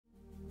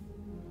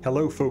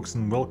Hello folks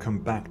and welcome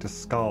back to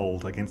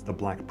Skald against the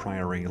Black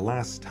Priory.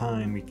 Last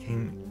time we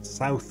came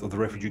south of the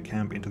refugee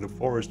camp into the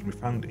forest and we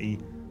found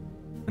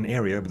an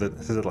area, but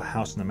this is a little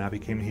house on the map. He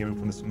came here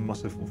from this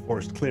massive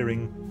forest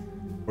clearing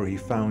where he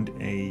found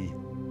a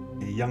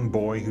young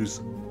boy whose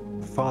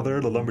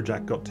father, the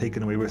lumberjack, got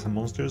taken away by some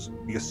monsters.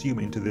 We assume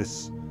into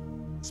this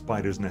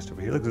spider's nest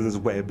over here. Look, there's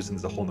webs and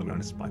there's a hole in the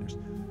ground of spiders.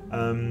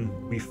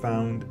 We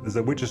found there's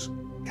a witch's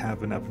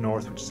cabin up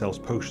north which sells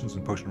potions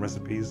and potion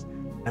recipes.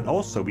 And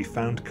also we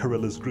found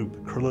Carilla's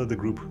group. Carilla, the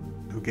group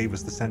who gave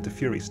us the Santa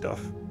Fury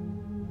stuff.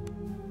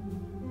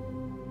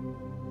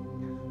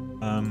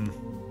 I'm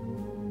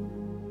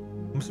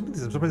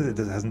surprised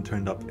it hasn't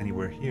turned up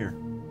anywhere here.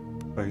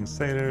 Viking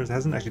sailors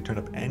hasn't actually turned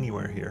up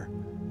anywhere here.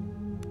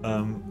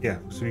 Yeah,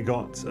 so we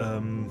got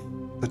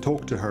to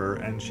talk to her,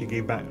 and she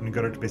gave back, and we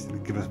got her to basically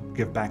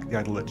give back the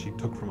idol that she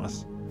took from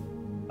us.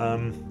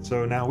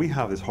 So now we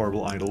have this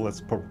horrible idol that's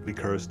probably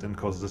cursed and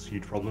causes us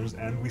huge problems,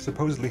 and we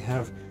supposedly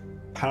have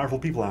powerful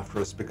people after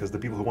us because the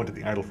people who wanted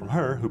the idol from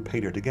her, who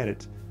paid her to get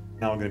it,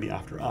 now are going to be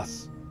after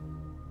us.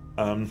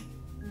 That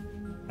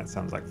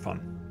sounds like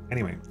fun.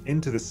 Anyway,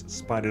 into this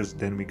spider's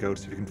den we go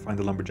to see if we can find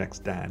the lumberjack's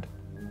dad.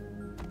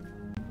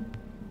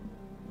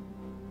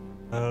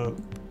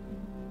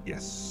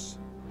 Yes.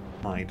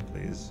 Hide,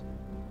 please.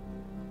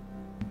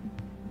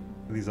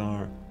 These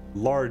are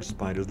large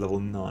spiders, level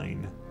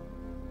 9.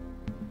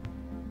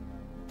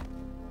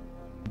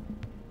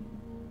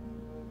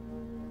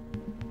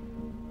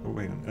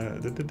 Wait on,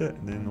 and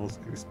then we'll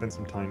spend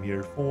some time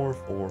here. 4,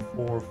 4,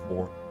 4,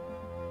 4.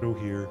 Through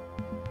here,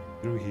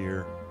 through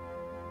here,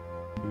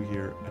 through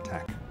here.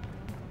 Attack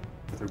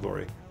with her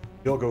glory.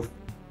 We go.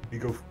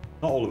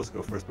 Not all of us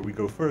go first, but we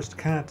go first.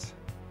 Cat.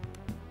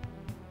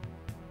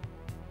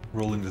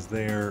 Roland is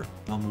there.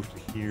 I'll move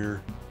to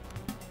here.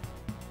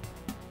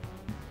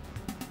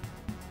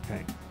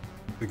 Okay.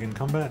 Begin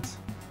combat.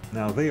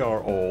 Now they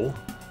are all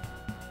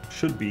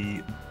should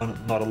be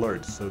not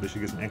alert, so they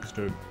should get some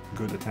extra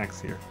good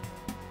attacks here.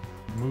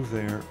 Move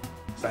there,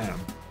 bam.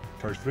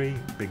 Charge 3,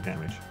 big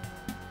damage.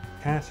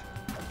 Cat,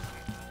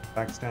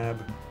 backstab.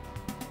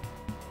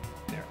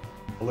 There.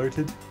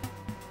 Alerted.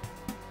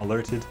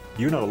 Alerted.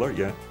 You're not alert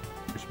yet,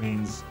 which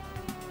means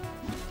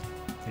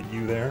hit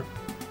you there.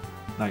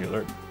 Now you're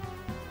alert.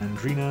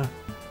 Andrina.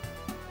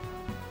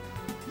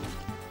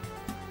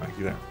 Right,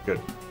 you there.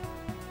 Good.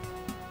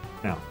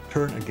 Now,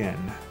 turn again.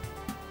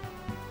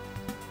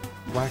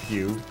 Whack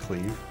you,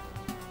 cleave.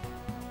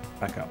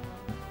 Back up.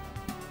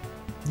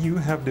 You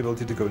have the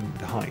ability to go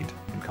to hide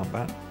in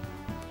combat.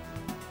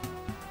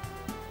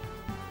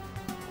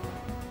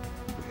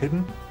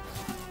 Hidden,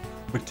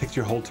 which takes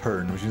your whole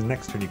turn, which is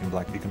next turn you can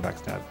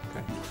backstab.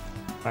 Okay.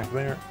 Back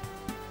there.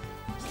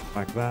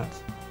 Back that.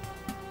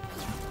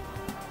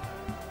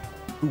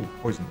 Ooh,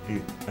 poison.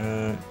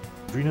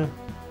 Drina.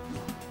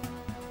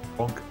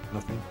 Bonk.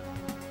 Nothing.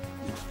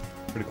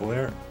 Critical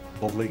there.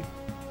 Lovely.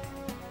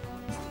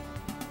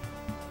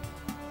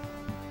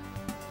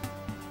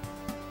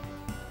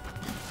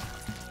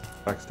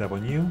 Backstab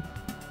on you.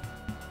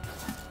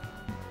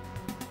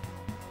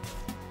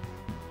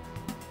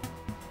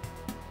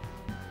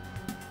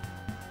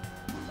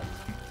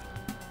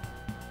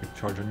 Big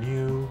charge on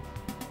you.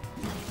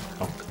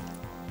 Bonk.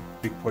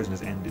 Big poison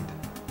has ended.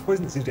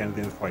 Poison seems to end at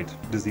the end of the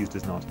fight. Disease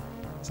does not.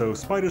 So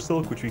spider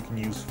silk, which we can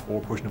use for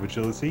potion of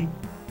agility.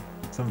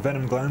 Some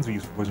venom glands we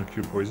use for poison of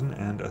cure poison,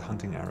 and a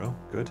hunting arrow.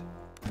 Good.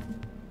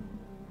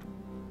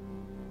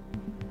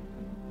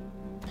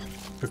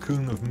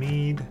 Cocoon of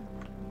mead.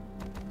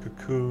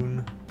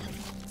 Cocoon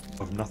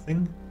of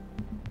nothing.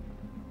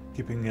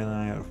 Keeping an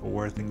eye out for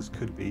where things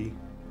could be.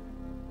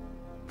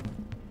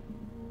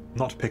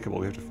 Not pickable,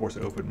 we have to force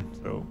it open,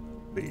 so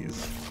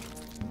please.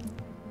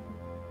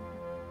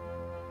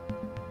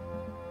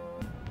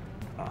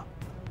 Ah.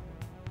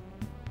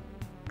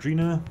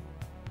 Drina,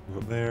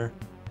 move up there.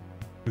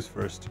 Who's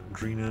first?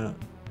 Drina.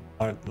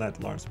 Let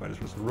large spiders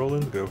first.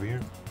 Roland, go over here.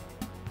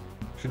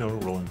 Actually, no,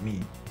 Roland, me.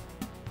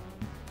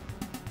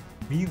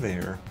 Me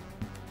there.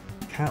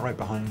 Cat right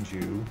behind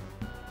you,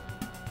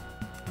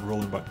 and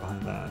rolling back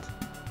behind that.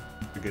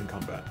 Begin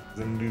combat.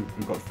 Then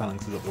we've got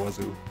phalanxes up the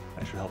wazoo.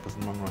 That should help us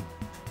in the long run.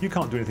 You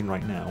can't do anything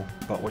right now,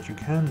 but what you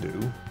can do,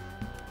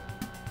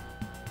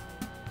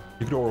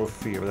 you could Aura of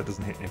Fear, but that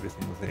doesn't hit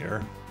everything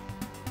there.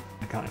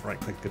 I can't right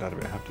click get out of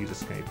it. I have to use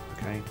escape.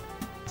 Okay.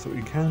 So what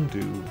you can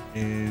do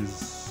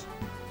is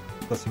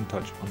Blessing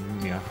Touch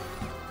on Mia,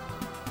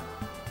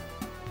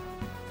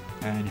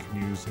 and you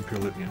can use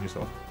Imperial Living on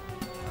yourself.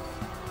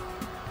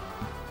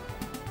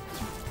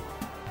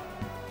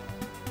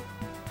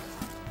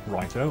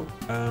 Righto.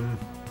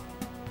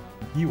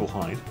 You will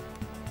hide.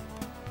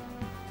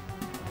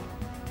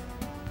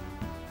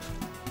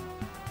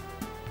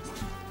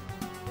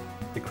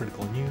 A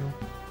critical on you.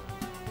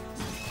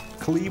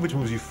 Cleave, which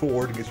moves you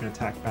forward and gets you an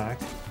attack back.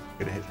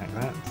 Get a hit attack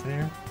that. It's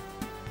there.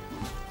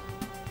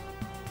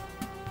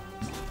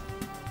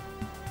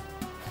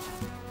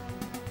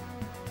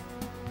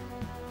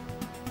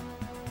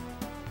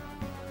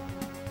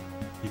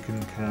 You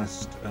can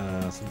cast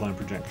Sublime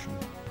Projection.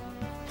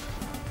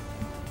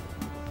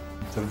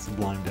 7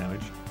 sublime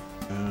damage.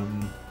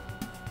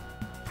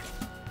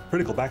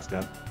 Critical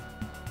backstab.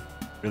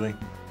 Really?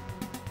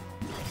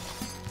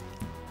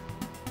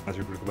 That's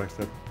your critical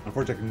backstab.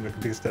 Unfortunately, I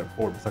can take a step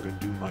forward, but it's not going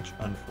to do much,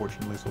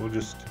 unfortunately, so we'll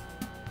just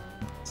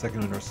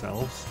second it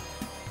ourselves.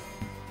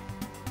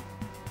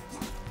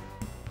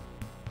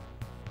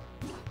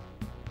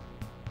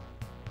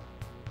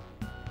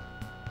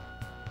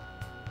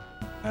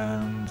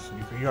 And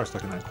you are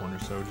stuck in that corner,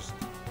 so just...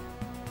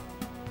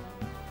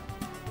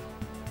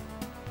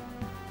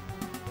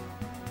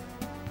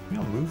 Can you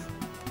all move?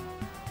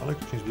 I'd like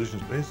to change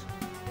positions, please.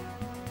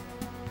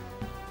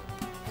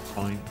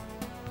 Fine.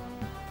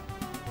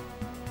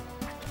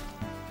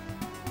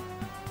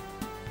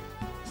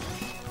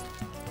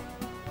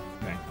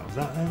 Okay, that was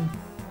that then.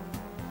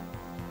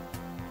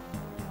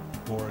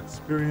 More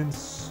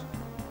experience.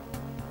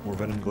 More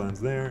venom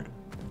glands there.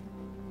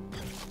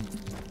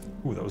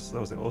 Ooh, that was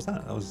what was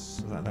that?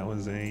 That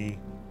was a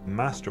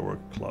masterwork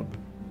club.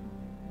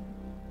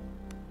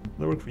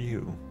 That worked for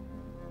you.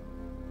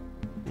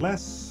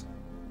 Less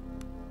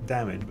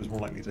damage, but more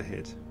likely to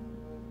hit.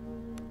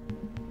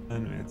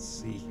 And let's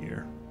see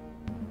here.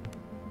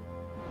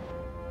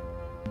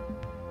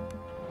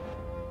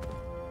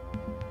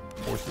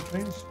 Force it,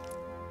 please.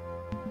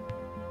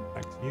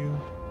 Back to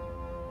you.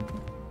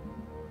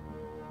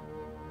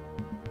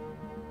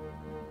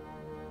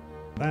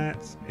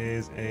 That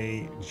is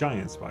a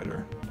giant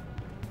spider.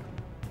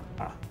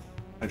 Ah,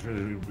 I tried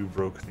to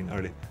re-broke thing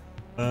already.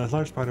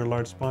 Large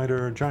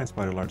spider, giant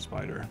spider, large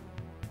spider.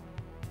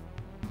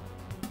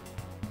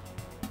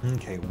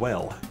 Okay,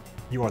 well,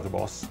 you are the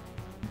boss.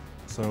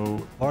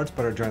 So, large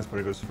spider, giant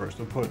spider goes first.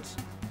 We'll put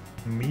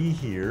me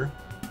here,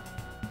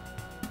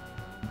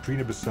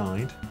 Trina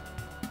beside,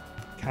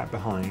 cat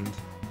behind,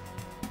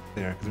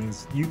 there, because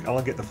it means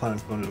I'll get the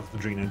phalanx bonus of the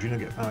Drina, and Drina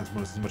will get phalanx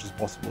bonus as much as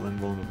possible, and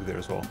Roland will be there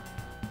as well.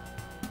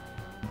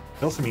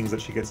 It also means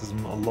that she gets a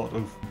lot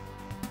of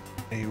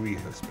AoE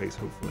space,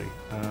 hopefully.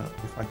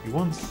 If I do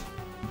once,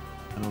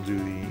 and I'll do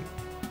the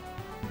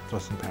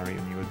thrust and parry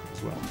on you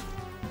as well.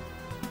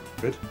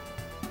 Good.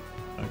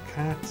 A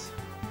cat.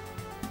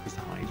 Just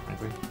hide,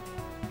 frankly.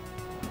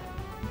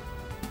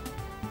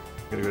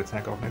 Get a good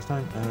attack off next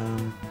time.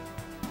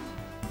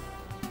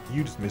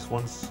 You just miss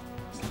once.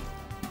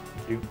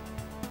 Thank you.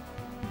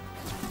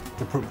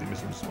 Appropriately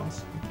missing just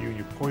once. Thank you.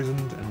 You're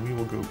poisoned, and we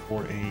will go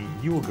for a.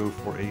 You will go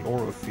for a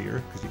aura of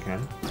fear because you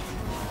can.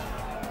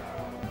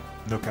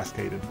 No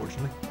cascade,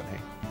 unfortunately, but hey.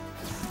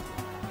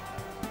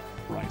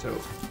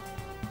 Righto.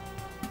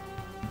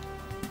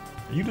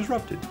 Are you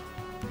disrupted?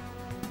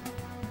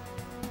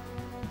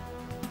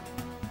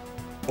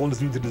 All is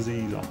due to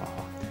disease.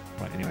 Ah.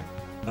 Right. Anyway.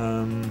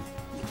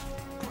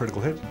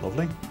 Critical hit.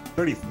 Lovely.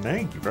 30.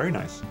 Thank you. Very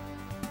nice.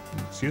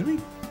 Excuse me.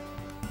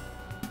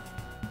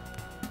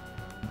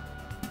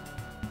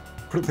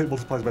 Critical hit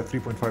multiplies by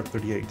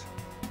 3.538.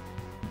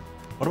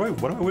 What am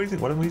I using?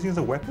 What am I using as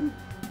a weapon?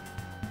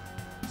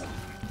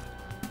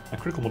 A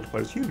critical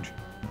multiplier is huge.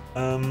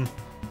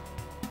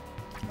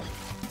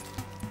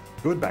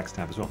 Good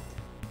backstab as well.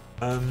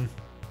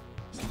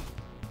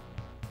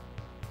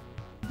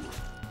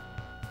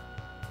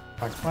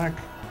 Clack.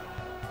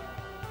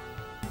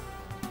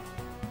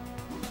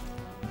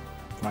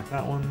 Clack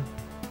that one.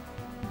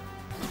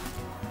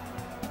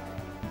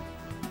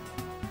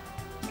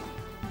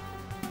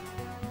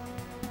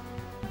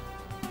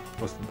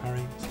 Plus the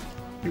parry.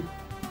 Cute.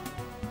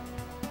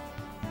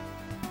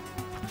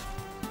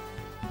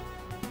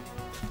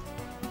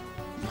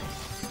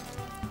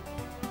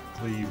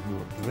 Cleave,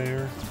 move up to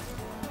there.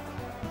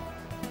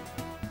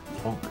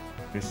 Bonk.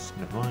 Miss,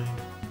 never mind.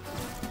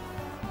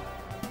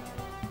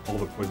 All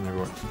the poison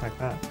everywhere. Attack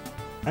that.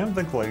 I am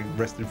thankful I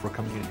rested before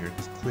coming in here,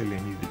 because clearly I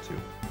needed to.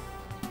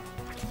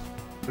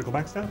 Critical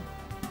backstab.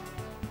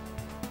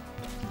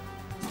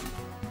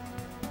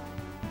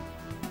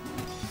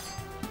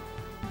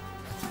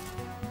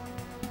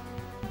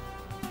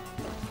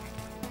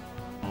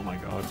 Oh my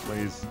god,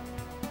 please.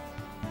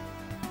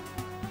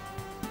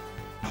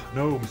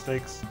 No,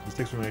 mistakes.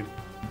 Mistakes were made.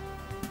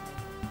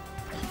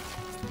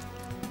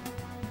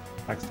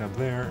 Backstab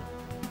there.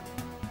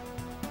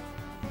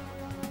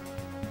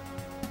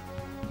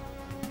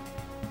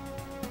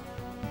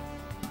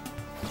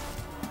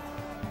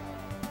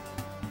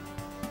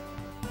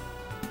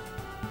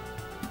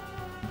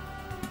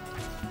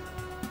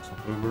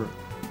 Stop over.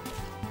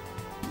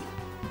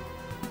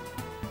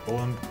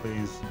 Roland,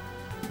 please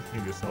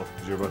heal yourself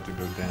because you're about to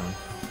go down.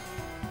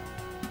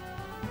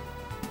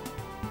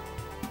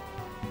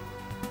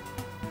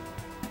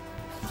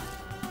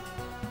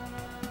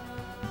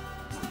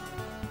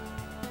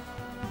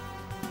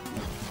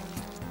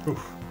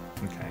 Oof,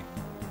 okay.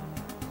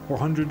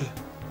 400,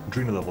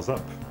 Drina levels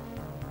up.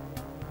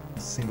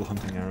 Single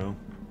hunting arrow.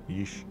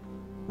 Yeesh.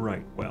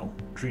 Right, well,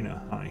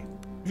 Drina, hi.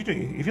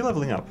 If you're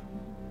leveling up,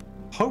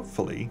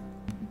 hopefully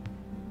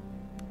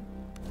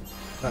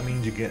that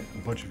means you get a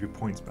bunch of your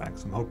points back,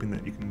 so I'm hoping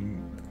that you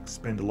can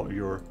spend a lot of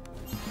your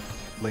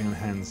lay on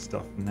hands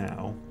stuff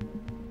now.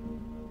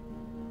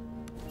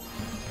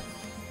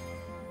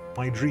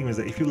 My dream is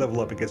that if you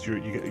level up, you get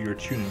your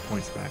tuning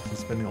points back. So I'm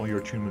spending all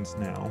your attunements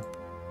now.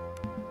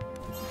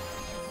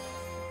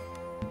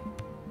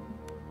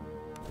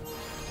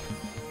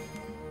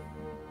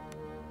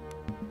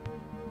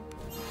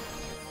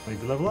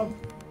 Maybe level up.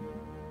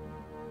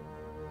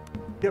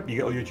 Yep, you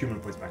get all your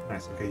attunement points back.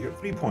 Nice. Okay, you have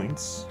 3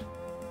 points.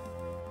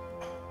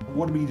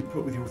 What do we need to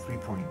put with your 3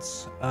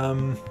 points? We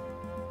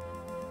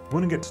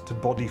want to get to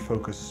body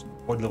focus,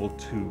 body level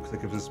 2, because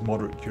that gives us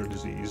moderate cure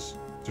disease.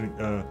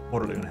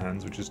 Moderately on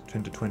hands, which is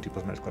 10 to 20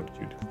 plus magical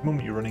aptitude. At the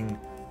moment you're running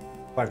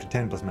 5 to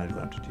 10 plus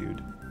magical aptitude.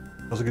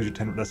 It also gives you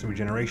 10 less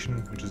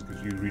regeneration, which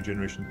gives you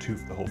regeneration 2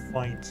 for the whole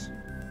fight.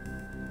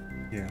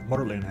 Yeah,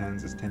 moderately on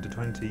hands is 10 to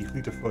 20.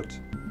 Fleet of foot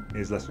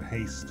is lesser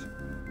haste.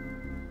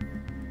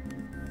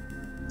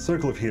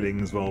 Circle of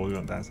healing as well, we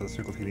want that. So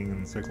circle of healing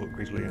and circle of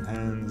greater lay on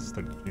hands,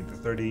 30 to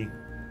 30.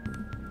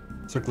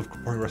 Circle of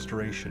corporeal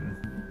restoration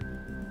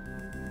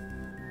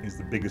is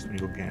the biggest one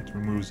you'll get.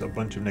 Removes a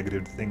bunch of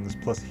negative things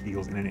plus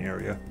heals in an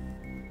area.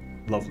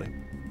 Lovely.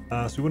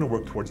 So we want to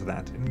work towards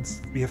that. And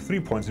we have 3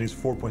 points and needs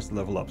 4 points to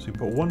level up. So we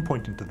put 1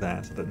 point into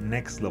that so that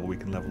next level we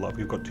can level up.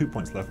 We've got 2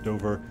 points left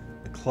over.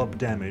 The club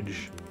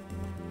damage.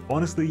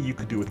 Honestly, you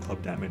could do with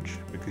club damage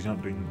because you're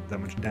not doing that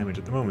much damage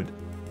at the moment.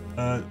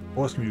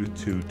 What else can we do with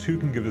 2? 2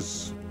 can give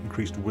us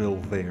increased will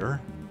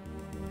there.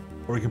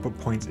 Or we can put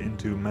points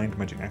into Mind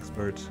Magic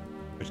Expert,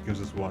 which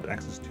gives us what?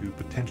 Access to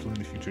potential in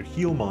the future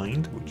Heal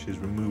Mind, which is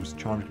removes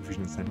charm,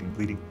 confusion, and scenting,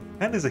 bleeding,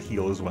 and is a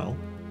heal as well.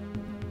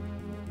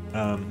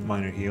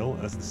 Minor heal.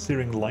 As the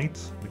Searing Light,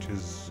 which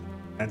is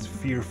adds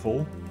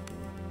Fearful.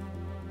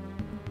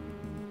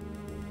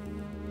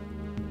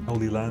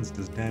 Holy Lance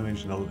does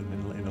damage in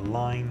a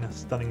line.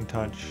 Stunning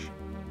Touch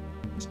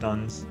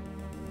stuns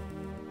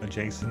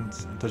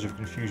adjacent, and Touch of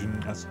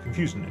Confusion as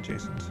confusion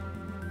adjacent.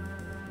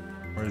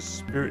 Whereas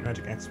Spirit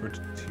Magic Expert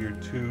Tier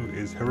 2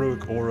 is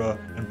Heroic Aura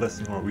and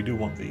Blessing Aura. We do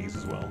want these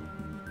as well.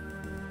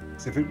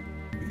 So if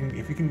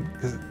you can,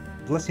 because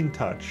Blessing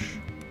Touch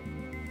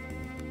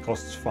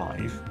costs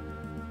 5.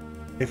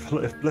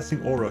 If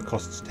Blessing Aura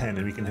costs 10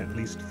 and we can hit at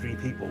least 3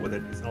 people with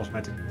it, it's an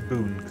automatic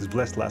boon, because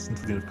Bless lasts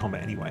until the end of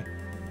combat anyway.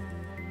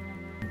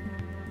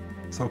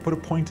 So I'll put a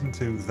point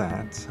into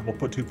that, and we'll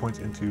put 2 points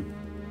into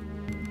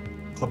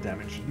club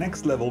damage.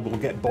 Next level we'll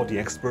get Body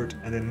Expert,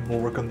 and then we'll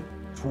work on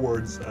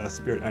towards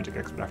Spirit Magic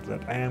Expert after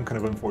that. I am kind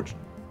of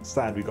unfortunate.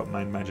 Sad we got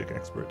Mind Magic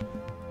Expert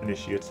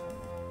Initiate.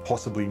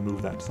 Possibly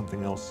move that to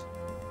something else.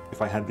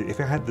 If I had the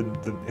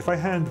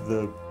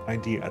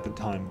idea at the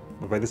time,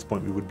 but by this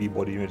point we would be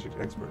Body Magic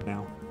Expert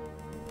now.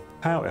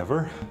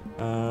 However,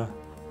 a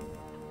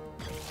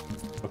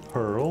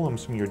pearl. I'm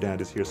assuming your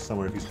dad is here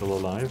somewhere if he's still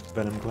alive.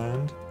 Venom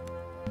gland.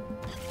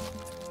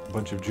 A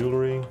bunch of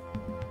jewelry.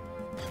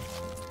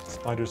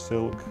 Spider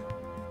silk.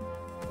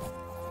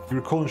 You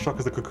recoil in shock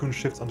as the cocoon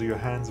shifts under your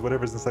hands.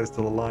 Whatever is inside is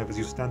still alive. As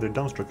you stand there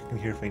dumbstruck, you can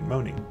hear faint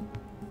moaning.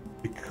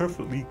 You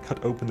carefully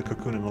cut open the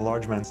cocoon and a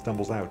large man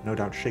stumbles out, no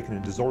doubt shaken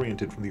and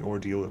disoriented from the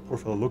ordeal. The poor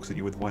fellow looks at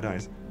you with wide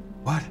eyes.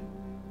 What?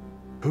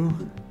 Who?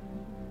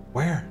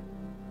 Where?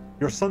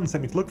 Your son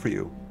sent me to look for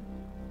you.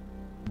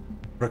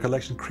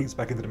 Recollection creeps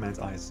back into the man's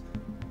eyes.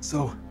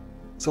 So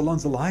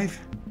Lon's alive?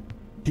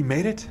 He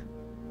made it?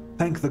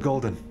 Thank the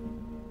Golden.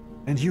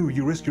 And you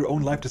risked your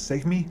own life to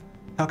save me?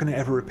 How can I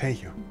ever repay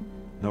you?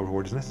 No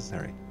reward is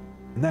necessary.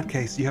 In that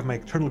case, you have my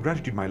eternal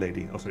gratitude, my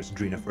lady. Oh, sorry, it's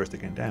Idra first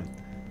again, damn.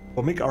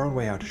 We'll make our own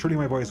way out. Surely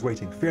my boy is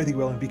waiting. Fare thee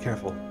well and be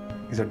careful.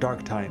 These are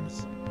dark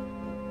times.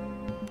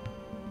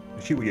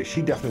 She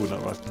definitely would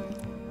not rust.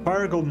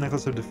 Fire Golden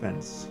Necklace of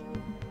Defense.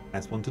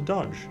 That's one to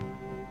dodge.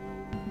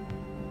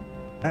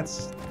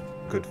 That's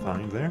good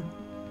find there.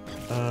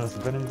 So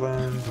Venom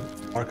Gland.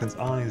 Arkan's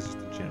Eye is just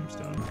a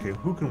gemstone. Okay,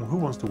 who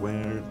wants to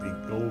wear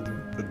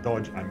the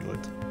Dodge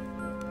Amulet?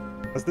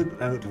 That's the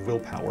amulet of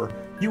willpower.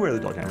 You wear the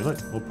Dodge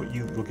Amulet.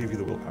 We'll give you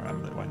the willpower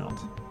amulet. Why not?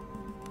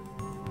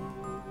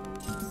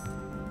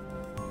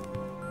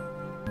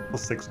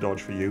 Plus 6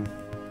 dodge for you.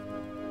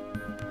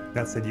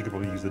 That said, you could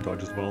probably use the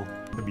dodge as well,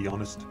 to be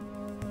honest.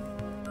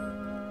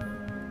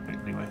 Right,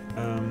 anyway,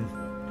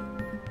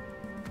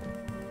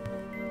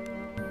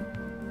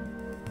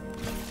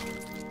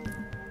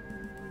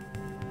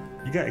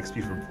 you get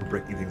XP for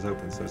breaking things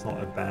open, so it's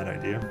not a bad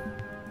idea.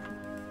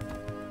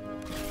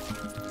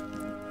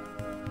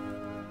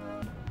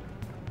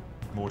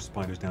 More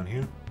spiders down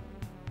here.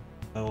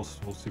 We'll see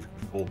if we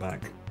can fall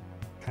back.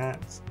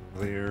 Cats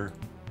there.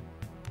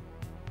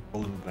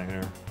 Golem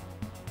there.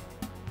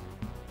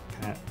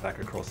 Cat back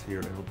across here,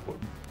 and we'll put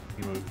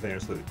there,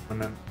 so that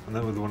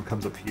when the one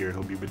comes up here,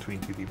 he'll be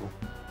between 2 people.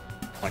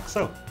 Like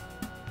so.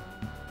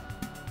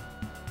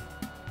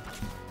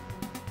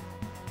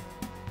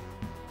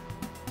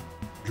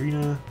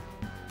 Idra.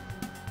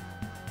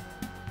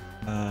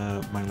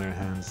 Mind Layer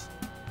Hands.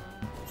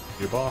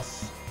 Your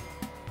boss.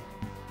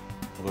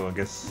 Although I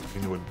guess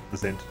Idra would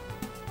resent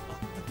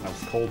I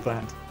was called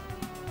that.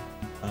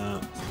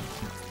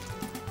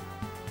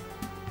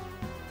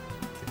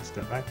 Take a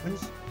step back,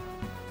 please.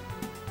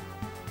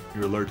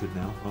 You're alerted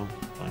now. Well,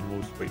 fine,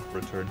 we'll just wait for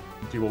a turn.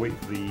 See, we'll wait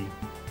for the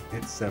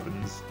hit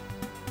 7s.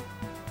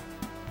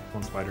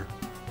 Come on, spider.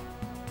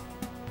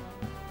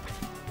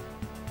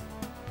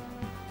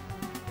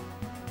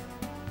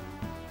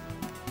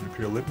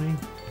 Imperial Litany.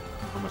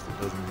 How much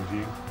it does in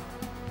you.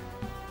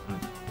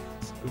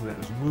 Ooh, that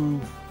is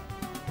move.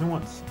 You know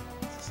what?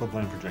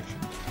 Sublime projection.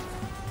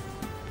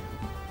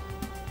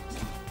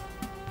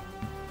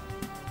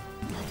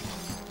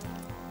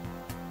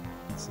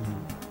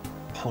 Some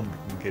pond we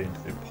can get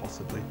into there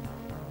possibly.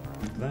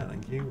 Do that,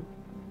 thank you.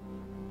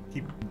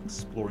 Keep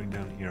exploring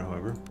down here,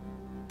 however.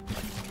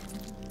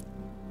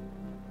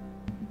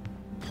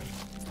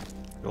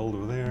 Gold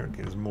over there.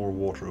 Okay, there's more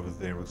water over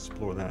there. We'll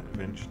explore that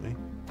eventually.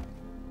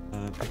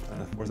 Pick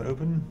that. Where's that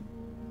open?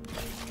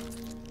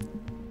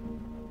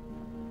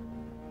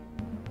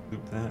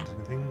 Loop that.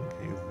 Anything?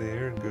 Okay,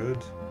 there.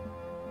 Good.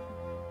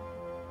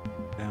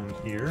 Down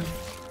here.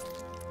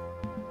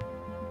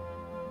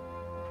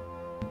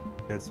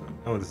 That's,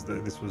 oh,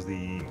 this was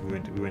the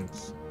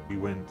we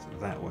went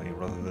that way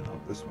rather than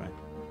up this way.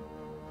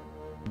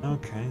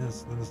 Okay,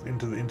 let's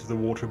into the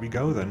water we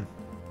go then.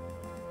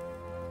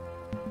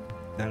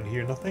 Down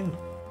here, nothing.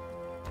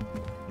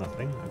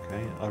 Nothing.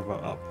 Okay, how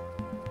about up?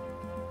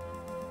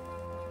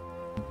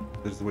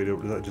 There's the way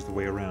to. Is that just the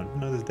way around?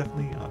 No, there's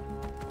definitely up.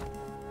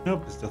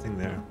 Nope, there's nothing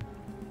there.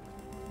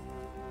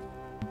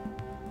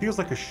 Feels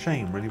like a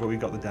shame, really, but we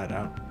got the dad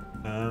out.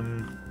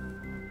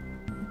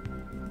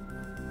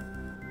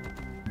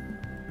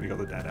 We got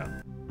the dad out.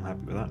 I'm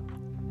happy with that.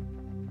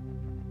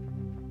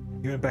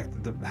 Going back to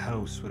the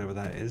house, whatever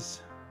that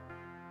is.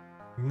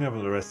 We can have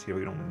all the rest here,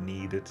 we don't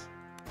need it.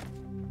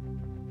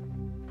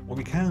 What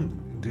we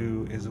can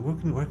do is,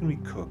 where can we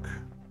cook?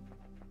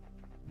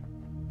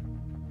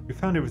 We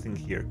found everything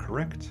here,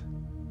 correct?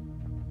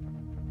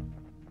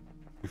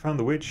 We found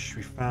the witch,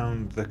 we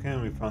found the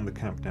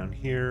camp down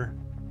here.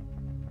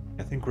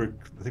 I think we're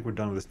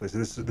done with this place.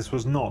 This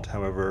was not,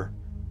 however,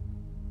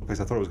 the place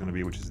I thought it was going to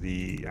be, which is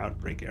the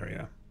outbreak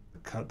area.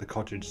 The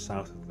cottage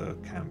south of the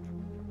camp.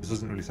 This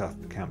isn't really south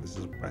of the camp, this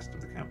is west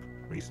of the camp,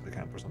 or east of the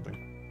camp or something.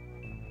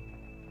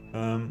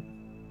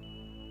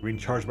 We're being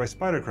charged by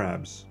spider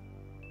crabs.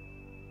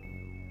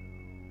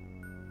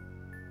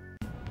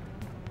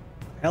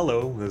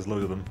 Hello, there's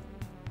loads of them.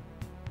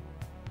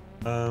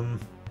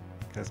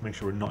 Okay, let's make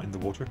sure we're not in the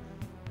water.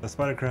 The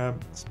spider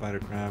crab,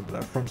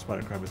 that front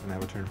spider crab is going to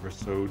have a turn first.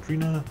 So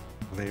Drina,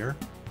 there.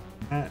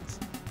 Cat,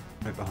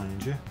 right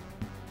behind you.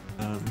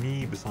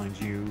 Me beside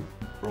you.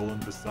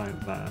 Roland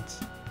beside that.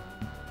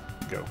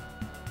 Go.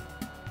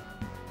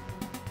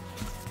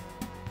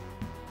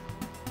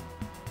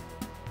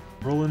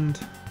 Roland.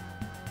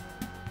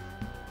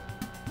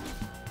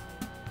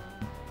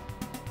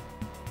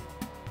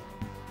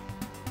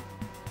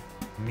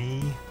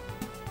 Me.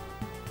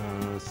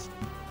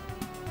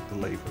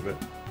 Delay for a bit.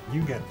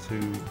 You get to,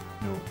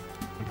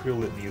 Imperial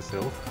Litany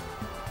yourself.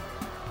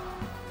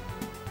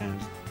 And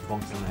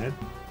bonk down the head.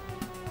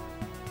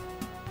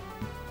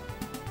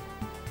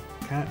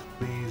 Cat,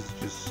 please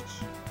just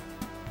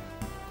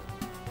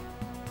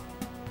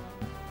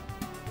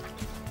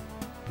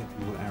hit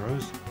people with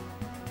arrows.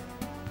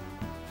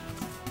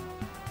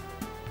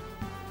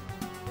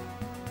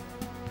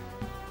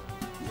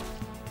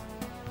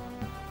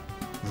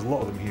 There's a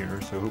lot of them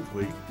here, so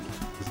hopefully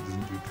this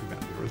doesn't do too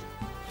bad arrows.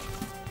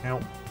 Ow.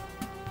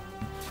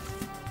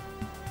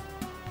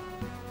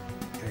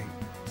 Okay.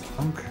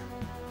 Bunk.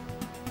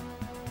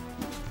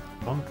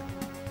 Bunk.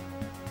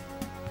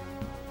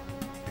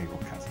 Okay, well,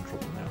 cat's in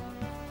trouble now.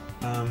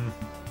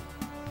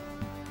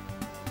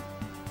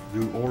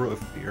 Do Aura of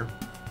Fear.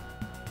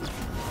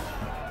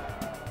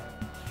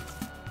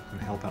 Can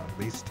help out at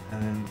least.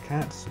 And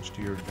cat, switch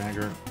to your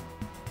dagger.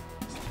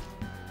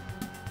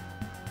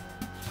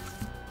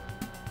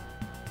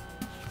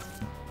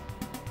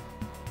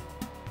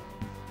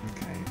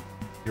 Okay.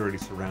 You're already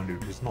surrounded,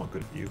 which is not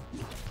good for you.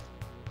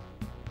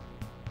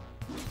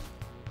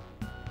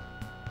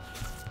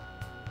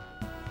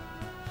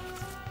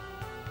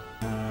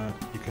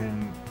 You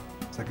can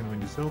second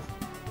wind yourself.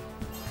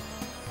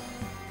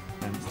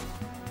 And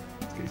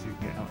in case you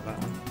can get out of that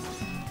one.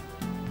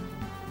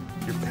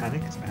 You're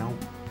panicked. Ow.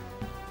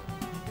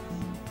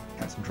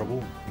 Cat's in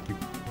trouble. Thank you.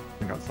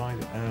 Think outside.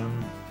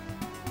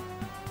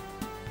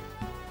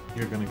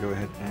 You're going to go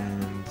ahead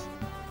and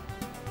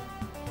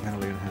kind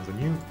of lay your hands on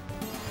you.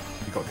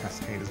 You got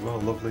Cascade as well.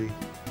 Lovely.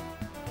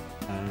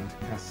 And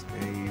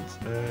Cascade.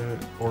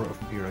 Aura of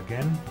Fear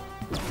again.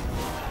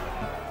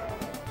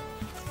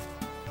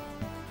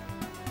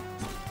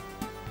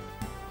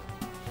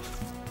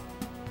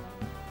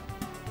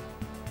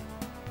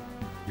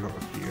 You are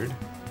feared.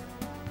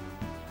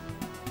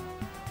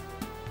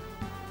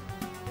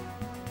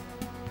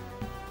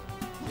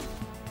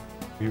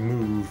 If you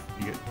move,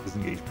 you get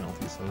disengage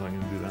penalty, so I'm not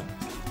going to do that.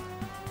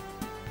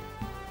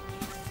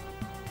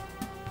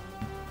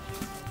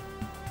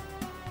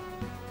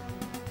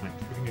 Right,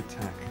 giving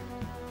attack.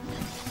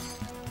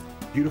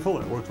 Beautiful,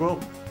 that worked well.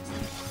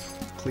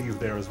 Cleave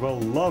there as well.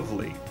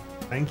 Lovely.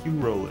 Thank you,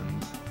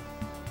 Roland.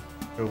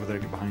 Go over there,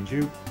 get behind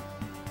you.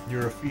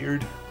 You're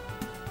feared.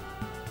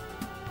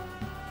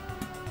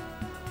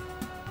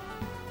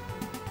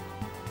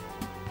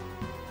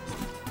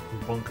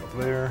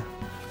 there.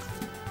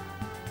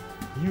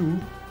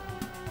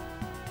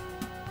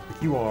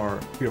 You are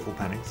fearful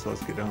panic, so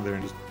let's get down there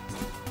and just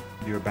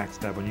do a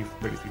backstab on you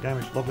for 33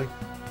 damage. Lovely.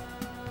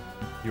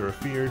 You're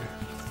afeared.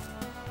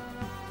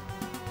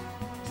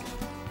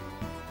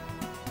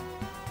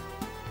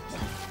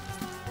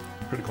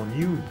 Critical on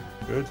you.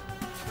 Good.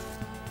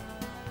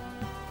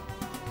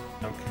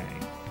 Okay.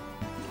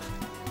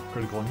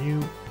 Critical on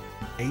you.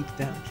 8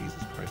 damage.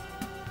 Jesus Christ.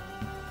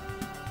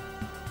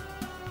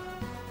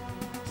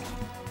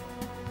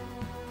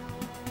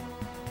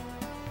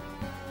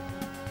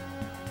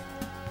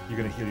 You're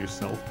going to heal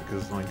yourself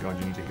because, my god,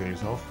 you need to heal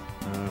yourself.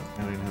 And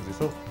then enhance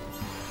yourself.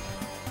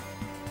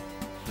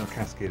 No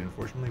cascade,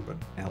 unfortunately, but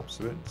it helps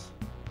a bit.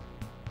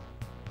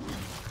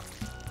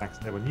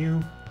 Backstab on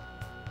you.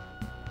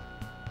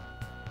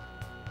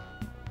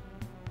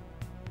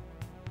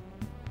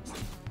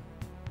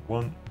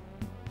 One.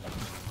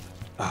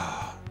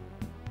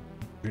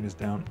 Greena's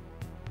down.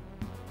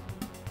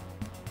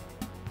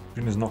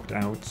 Greena's knocked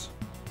out.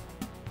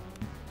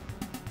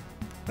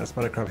 That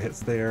spider crab hits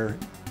there.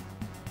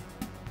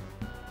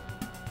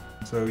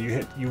 So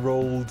you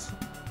rolled,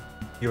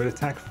 you had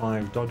attack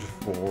 5, dodge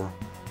 4,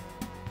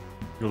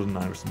 you rolled a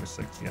 9 or something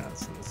 6, yeah,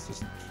 it's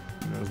just,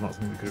 you know, it's not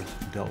something we could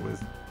have dealt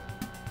with.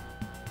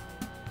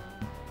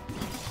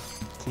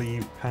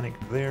 Cleave, panic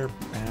there,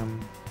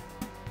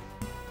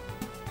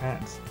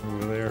 cat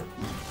over there,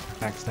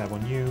 backstab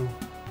on you.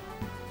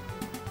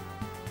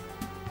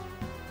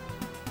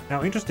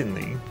 Now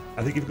interestingly,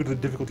 I think if you go to the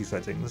difficulty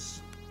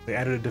settings, they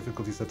added a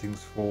difficulty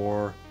settings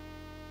for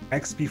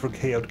XP for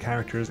KO'd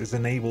characters is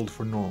enabled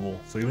for normal,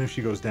 so even if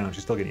she goes down,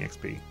 she's still getting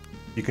XP.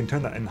 You can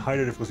turn that in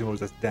higher difficulty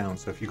modes, that's down,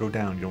 so if you go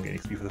down, you don't get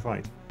XP for the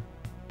fight.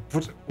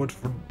 Which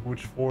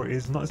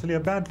is not necessarily a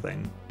bad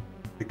thing,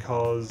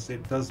 because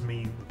it does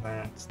mean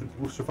that the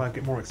people who survive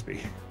get more XP.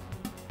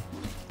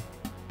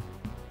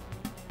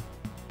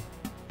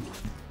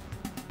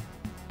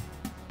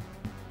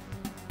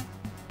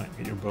 Right,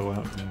 get your bow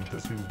out and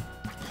put some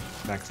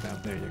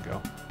backstab, there you go.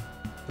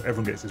 So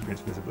everyone gets experience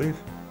for this, I believe.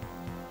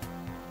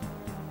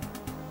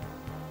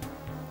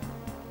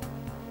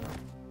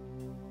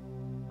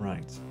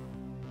 Right,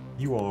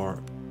 you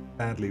are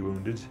badly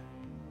wounded,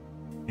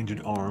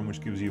 injured arm,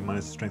 which gives you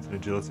minus strength and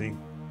agility,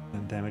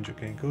 and damage.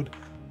 Okay, good.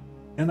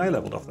 And I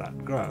leveled off that.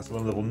 Great, so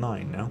I'm level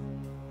 9 now.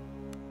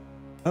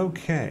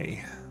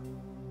 Okay,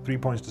 3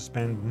 points to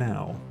spend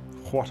now.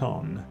 What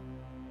on?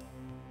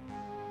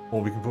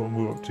 Well, we can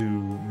move up to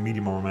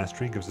medium armor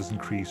mastery, gives us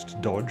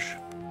increased dodge,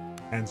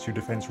 adds your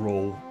defense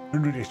roll,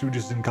 and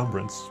reduces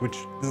encumbrance, which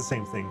is the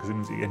same thing because it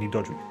means any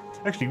dodge.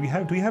 Actually, do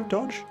we have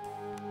dodge?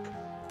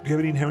 Do you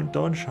have any inherent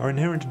dodge? Our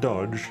inherent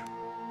dodge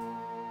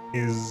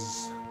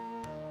is...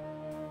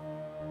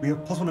 we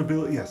have +1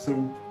 ability, yeah,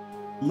 so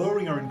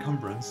lowering our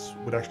encumbrance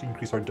would actually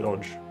increase our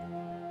dodge.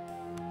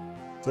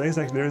 So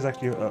there is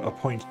actually a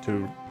point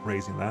to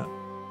raising that.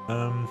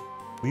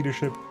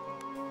 Leadership,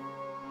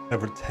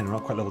 level 10, we're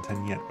not quite level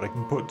 10 yet, but I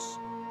can put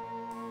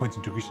points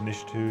into increased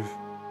initiative.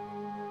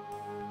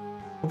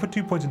 I'll put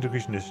 2 points into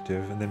increased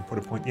initiative and then put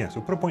a point, yeah,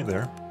 so put a point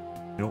there.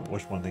 No,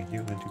 watch 1, thank you,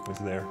 and then 2 points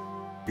there.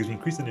 Gives me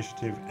increased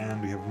initiative,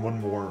 and we have 1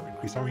 more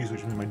increased armor use,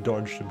 which means my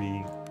dodge should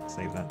be,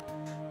 save that,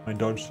 my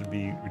dodge should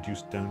be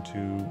reduced down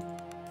to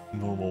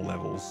normal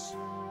levels.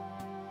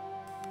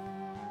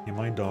 Yeah,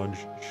 my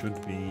dodge should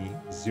be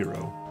 0,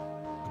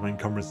 because my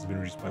encumbrance has been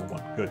reduced by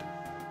 1, good.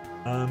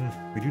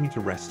 We do need to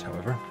rest,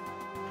 however.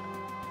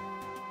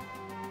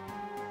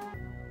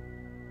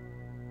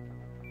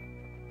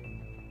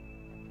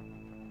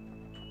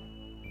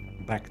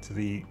 Back to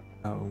the...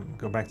 oh,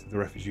 go back to the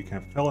refugee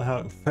camp.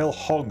 Fell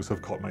hogs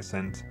have caught my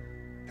scent.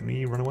 Can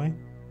we run away?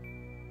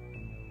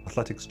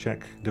 Athletics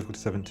check, difficulty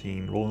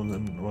 17.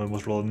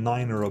 Must roll a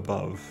 9 or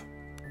above.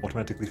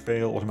 Automatically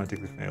fail,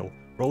 automatically fail.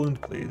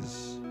 Roland,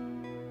 please.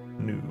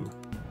 New.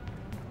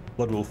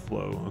 Blood will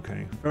flow.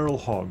 Okay. Feral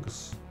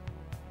hogs.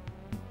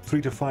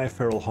 3 to 5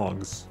 feral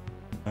hogs.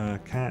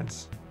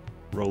 Cat,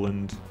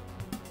 Roland,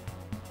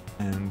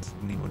 and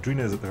Nemo. Idra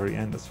is at the very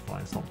end. That's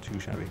fine. It's not too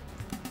shabby.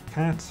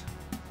 Cat.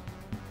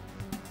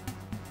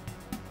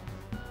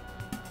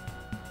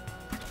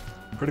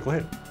 Critical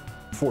hit.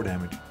 4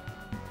 damage.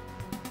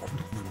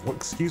 What,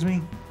 excuse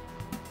me?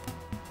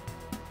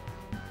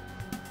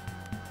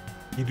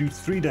 You do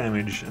 3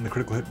 damage and the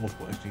critical hit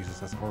multiplies. Jesus,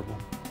 that's horrible.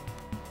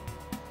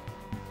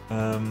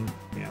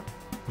 Yeah.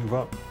 Move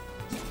up.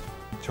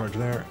 Charge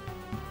there.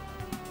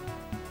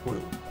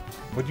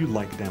 What do you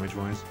like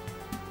damage-wise?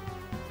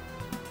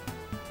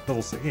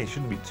 Level 6. Yeah, it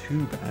shouldn't be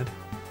too bad.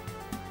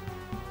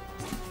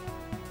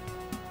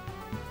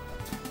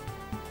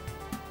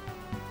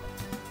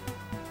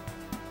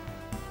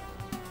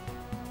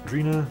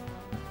 Idra,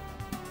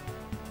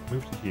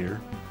 move to here.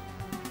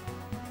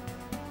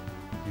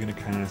 You're gonna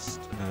cast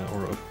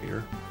Aura of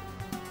Fear.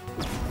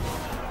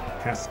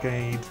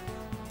 Cascade.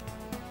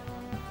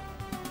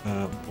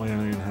 Why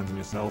don't you enhance on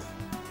yourself?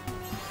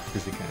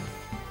 Because you can.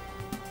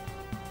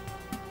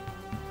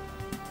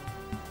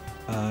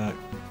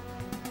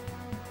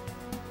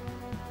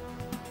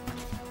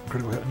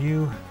 Critical hit on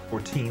you.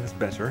 14 is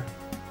better.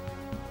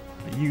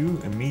 You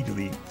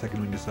immediately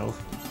second wind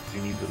yourself.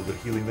 You need a little bit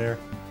of healing there.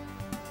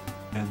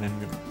 And then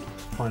you're gonna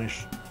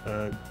punish.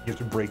 You have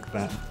to break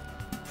that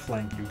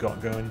flank you've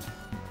got going.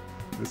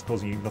 It's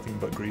causing you nothing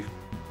but grief.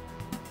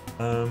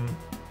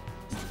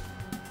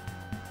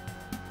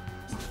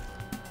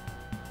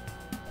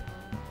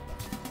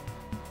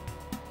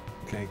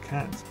 Okay,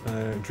 cat,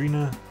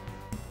 Idra.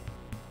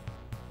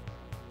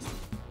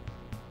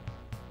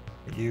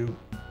 You,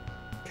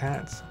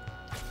 cat.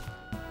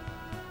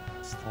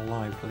 Still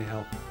alive, bloody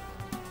hell.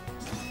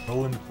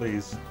 Roland,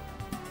 please.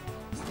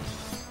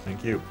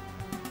 Thank you.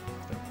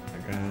 Step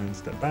back and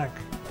step back.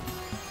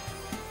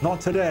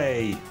 Not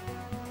today!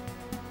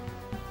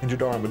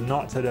 Injured arm, but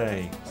not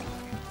today.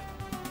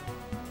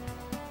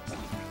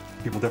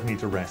 People definitely need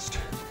to rest.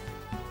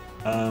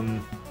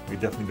 We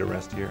definitely need to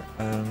rest here.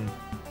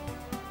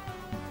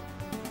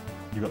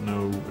 You got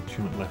no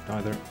attunement left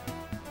either.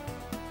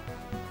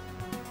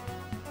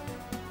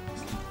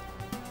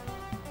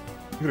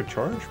 You got a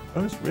charge?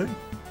 Bonus? Really?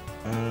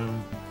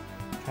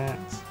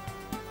 Cats.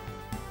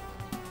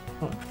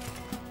 Huh.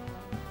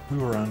 We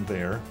were around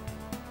there.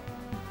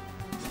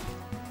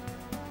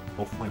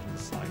 I'll fly from the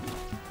side.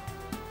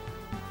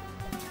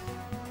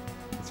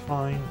 It's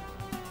fine.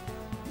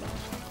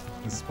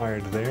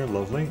 Inspired there,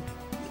 lovely.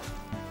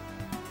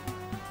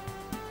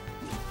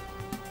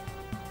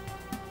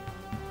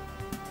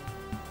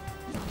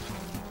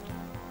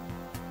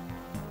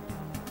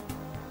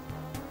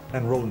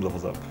 And Roland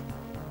levels up.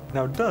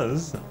 Now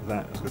does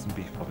that, let's get some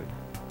beef coffee.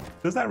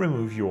 Does that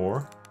remove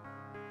your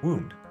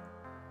wound?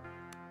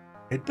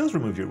 It does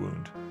remove your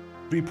wound.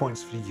 3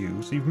 points for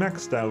you, so you've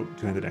maxed out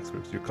two-handed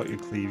expert, so you cut your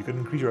cleave, you can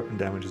increase your weapon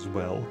damage as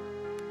well.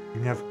 You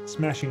can have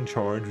smashing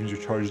charge, means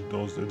your charge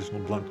does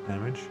additional blunt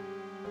damage.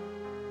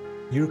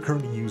 You're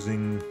currently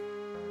using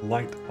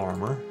light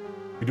armor.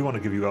 We do want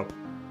to give you up,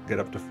 get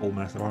up to full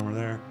massive armor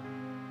there.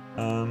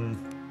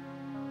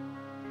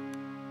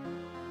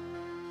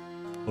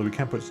 Well, we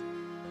can put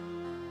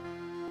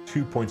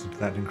 2 points into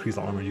that to increase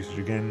the armor usage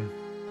again.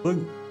 Look,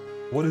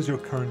 what is your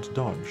current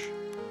dodge?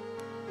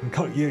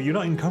 Yeah, you're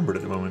not encumbered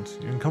at the moment.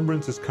 Your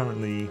encumbrance is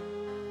currently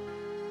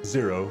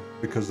 0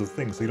 because of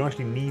things, so you don't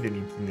actually need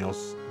anything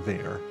else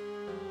there.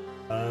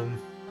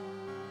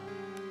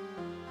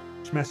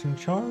 Smashing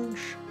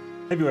charge?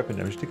 Heavy weapon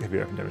damage, take heavy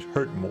weapon damage,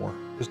 hurt more.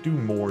 Just do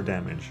more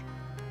damage.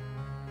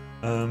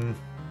 Right.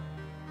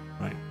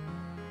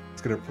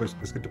 Let's get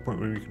to the point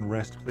where we can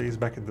rest, please.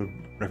 Back at the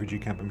refugee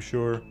camp, I'm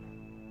sure.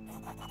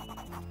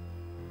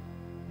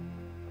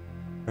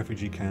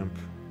 Refugee camp.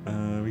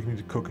 We need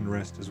to cook and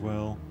rest as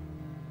well.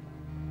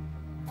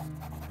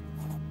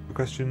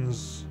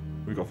 Questions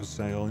we got for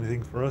sale?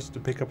 Anything for us to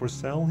pick up or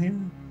sell here?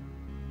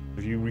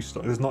 If you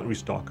restock, there's not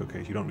restock. Okay,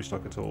 if you don't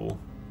restock at all,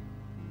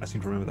 I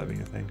seem to remember that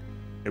being a thing.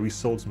 Yeah, we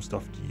sold some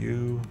stuff to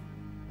you.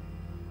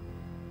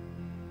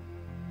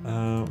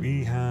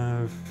 We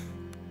have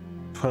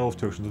 12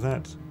 tokens of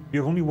that. We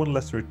have only one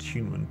lesser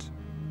attunement,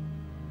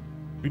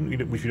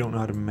 which you don't know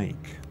how to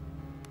make.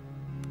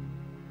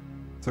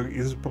 So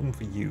is this a problem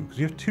for you? Because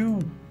you have 2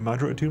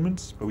 moderate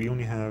attunements, but we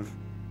only have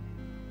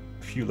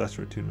a few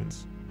lesser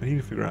attunements. I need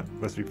to figure out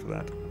less for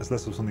that. That's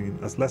less of something.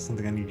 That's less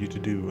something I need you to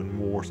do, and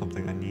more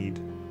something I need.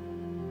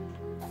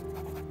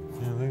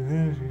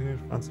 Yeah,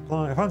 found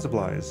supply. I found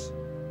supplies.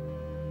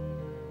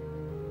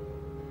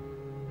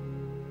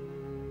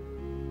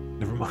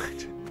 Never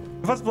mind.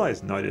 I found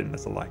supplies. No, I didn't.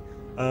 That's a lie.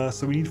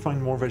 So we need to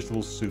find more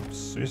vegetable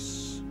soups.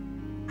 Just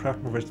craft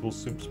more vegetable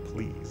soups,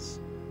 please.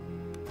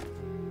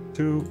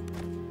 2,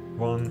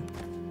 1,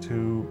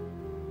 2,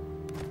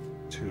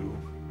 2.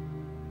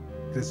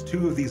 There's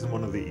 2 of these and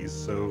 1 of these,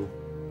 so.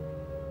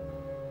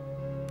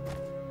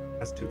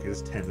 That's 2, okay,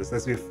 that's 10.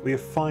 We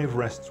have 5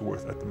 rests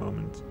worth at the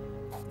moment.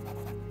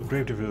 The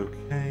Gravedigger,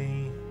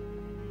 okay.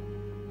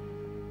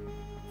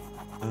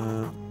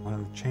 Well,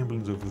 the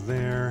Chamberlain's over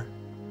there.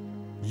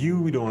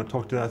 You, we don't want to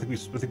talk to that. I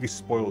think we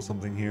spoiled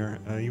something here.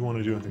 You want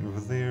to do anything over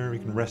there? We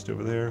can rest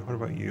over there. What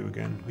about you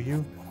again? Are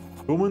you?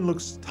 The woman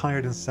looks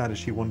tired and sad as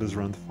she wanders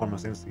around the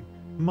farmhouse aimlessly.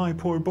 My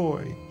poor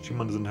boy, she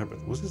mutters under her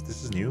breath.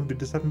 This is new? Did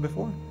this happen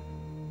before?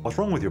 What's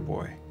wrong with your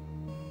boy?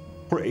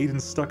 Poor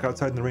Aiden's stuck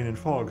outside in the rain and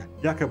fog.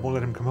 Jakob won't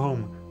let him come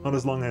home. Not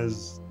as long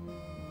as...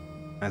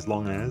 As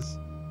long as?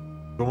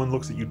 The woman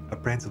looks at you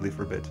apprehensively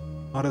for a bit.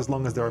 Not as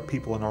long as there are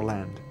people on our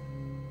land.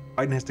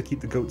 Aiden has to keep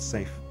the goats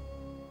safe.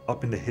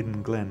 Up in the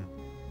hidden glen.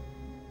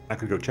 I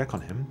could go check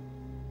on him.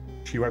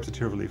 She wipes a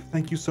tear of relief.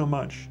 Thank you so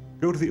much.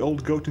 Go to the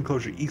old goat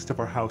enclosure east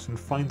of our house and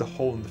find the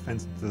hole in the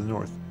fence to the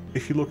north.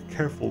 If you look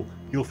careful,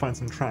 you'll find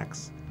some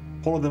tracks.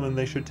 Follow them and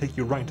they should take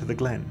you right to the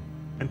glen.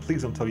 And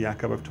please don't tell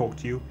Jakob I've talked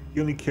to you. He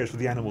only cares for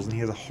the animals and he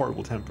has a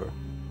horrible temper.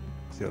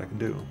 See what I can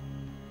do.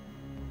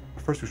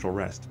 First we shall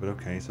rest, but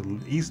okay, so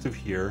east of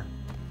here.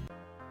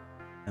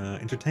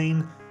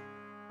 Entertain.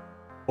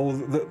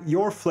 Oh,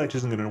 your fletch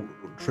isn't going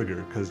to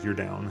trigger because you're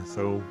down,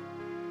 so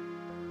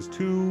there's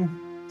 2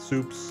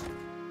 soups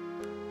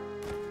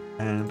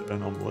and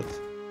an omelette.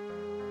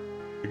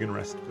 You can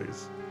rest,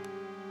 please.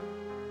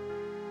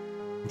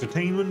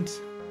 Entertainment,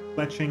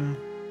 fletching,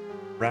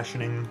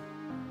 rationing,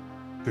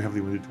 too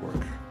heavily wounded to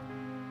work.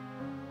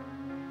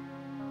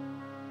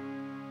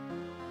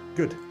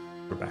 Good.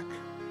 We're back.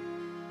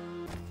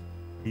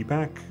 Be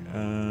back.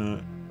 Anything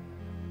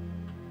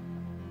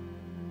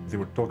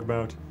we'll talk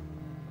about?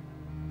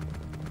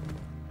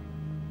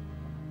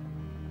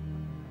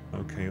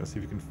 Okay, let's see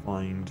if we can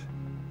find.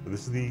 So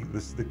this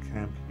is the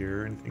camp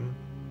here. Anything?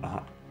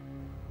 Aha.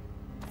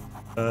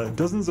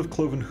 Dozens of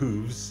cloven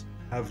hooves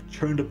have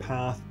churned a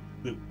path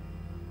that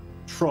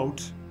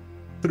trot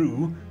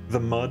through the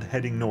mud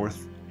heading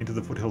north into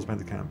the foothills behind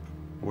the camp.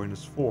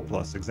 Awareness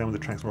 4+. Examine the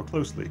tracks more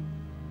closely.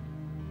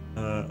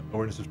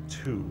 Awareness of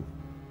 2.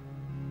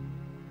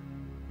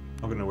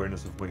 I've got an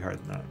awareness of way higher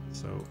than that.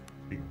 So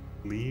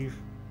leave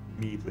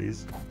me,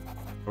 please.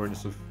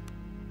 Awareness of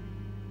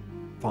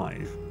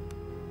 5.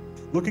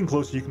 Looking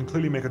closer, you can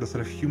clearly make out a set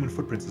of human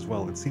footprints as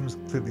well. It seems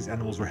clear these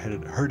animals were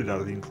herded out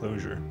of the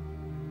enclosure.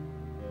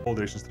 All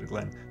directions to the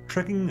glen.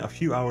 Trekking a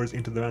few hours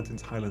into the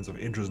mountains highlands of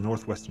Idra's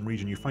northwestern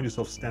region, you find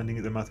yourself standing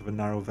at the mouth of a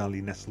narrow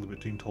valley nestled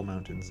between tall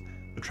mountains.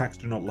 The tracks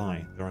do not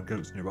lie. There are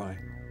goats nearby.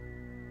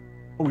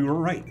 Oh, we were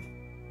right.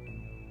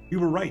 We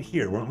were right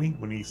here, weren't we,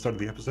 when we started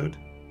the episode?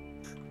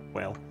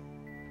 Well,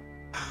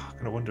 I'm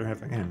gonna wonder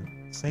if I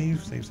can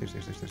save. This is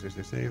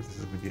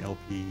gonna be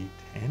LP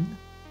 10.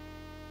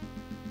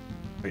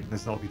 Wait,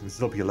 this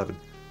is LP 11.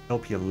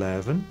 LP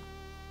 11.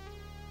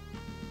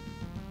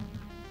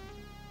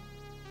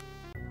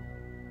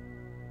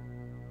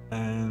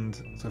 And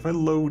so if I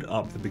load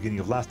up the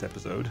beginning of last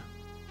episode,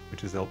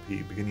 which is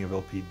beginning of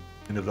LP,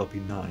 end of LP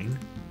 9.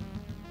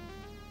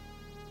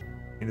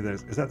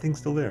 Is that thing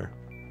still there?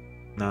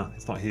 Nah,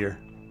 it's not here.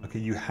 Okay,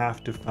 you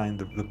have to find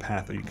the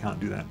path, or you can't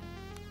do that.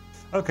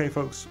 Okay,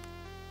 folks.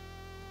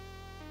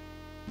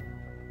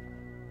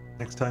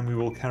 Next time we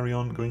will carry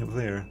on going up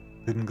there.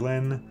 Hidden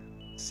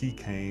Glen, Sea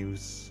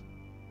Caves.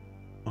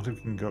 I don't think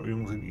we can go.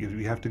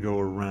 We have to go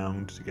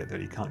around to get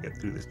there. You can't get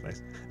through this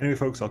place. Anyway,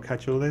 folks, I'll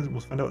catch you all later. We'll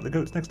find out the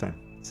goats next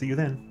time. See you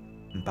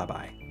then. Bye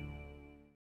bye.